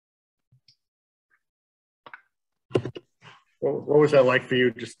What was that like for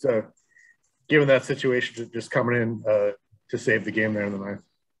you, just given that situation, just coming in to save the game there in the ninth?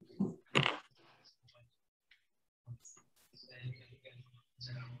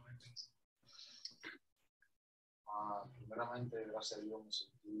 Primeramente, gracias a Dios, me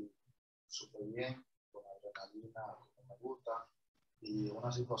sentí súper bien, con adrenalina, como me gusta, y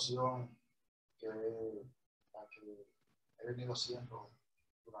una situación que he venido haciendo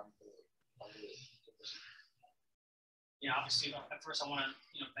durante varios. Yeah, obviously, at first I want to,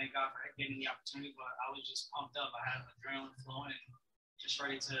 thank God for getting the opportunity, but I was just pumped up. I had adrenaline flowing and just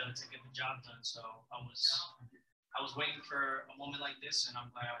ready to get the job done. So I was waiting for a moment like this, and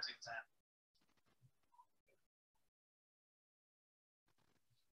I'm glad I was able to have it.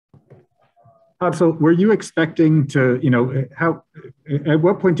 So were you expecting to, at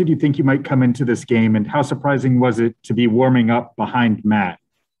what point did you think you might come into this game, and how surprising was it to be warming up behind Matt?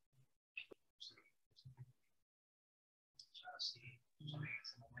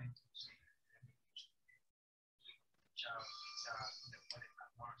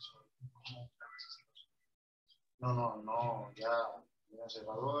 No, ya vine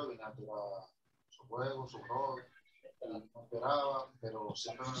cerrador, vine a tirar su juego, su rol, no esperaba, pero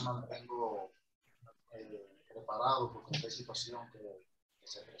siempre me mantengo preparado por cualquier situación que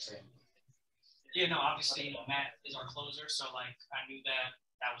se presente. Yeah, no, obviously, Matt is our closer, so I knew that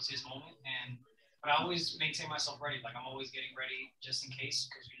was his moment, but I always maintain myself ready. I'm always getting ready just in case,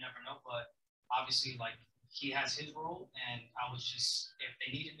 because you never know. But obviously, he has his role, and I was just, if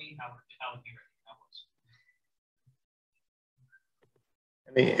they needed me, I would be ready. I was.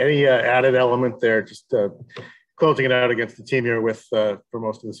 Any added element there, just closing it out against the team you're with for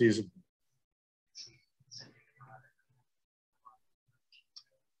most of the season?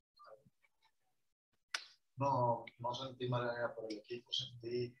 No sentí más adrenalina por el equipo,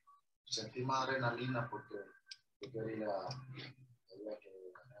 sentí más adrenalina porque yo quería que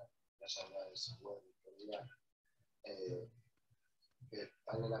ya salga de ese juego, quería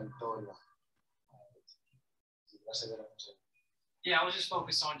darle la victoria y gracias a Dios. Yeah, I was just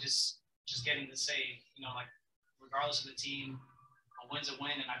focused on just getting the save, regardless of the team, a win's a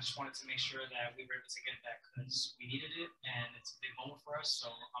win, and I just wanted to make sure that we were able to get that because we needed it, and it's a big moment for us,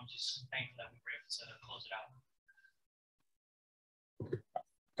 so I'm just thankful that we were able to close it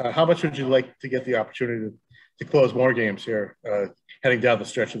out. How much would you like to get the opportunity to close more games here, heading down the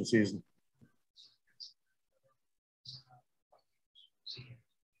stretch of the season?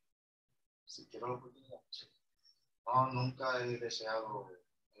 No, nunca he deseado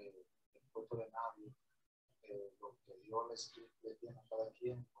el puesto de nadie. Lo que Dios le tiene a cada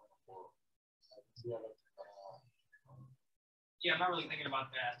quien, por Yeah, I'm not really thinking about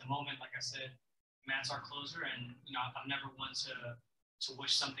that at the moment. Like I said, Matt's our closer, and I'm never one to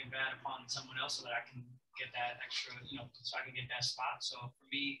wish something bad upon someone else so that I can get that extra, so I can get that spot. So for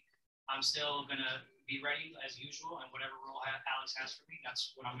me, I'm still gonna be ready as usual, and whatever role Alex has for me,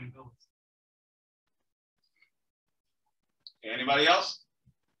 that's what I'm gonna go with. Anybody else?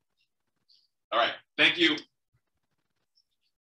 All right, thank you.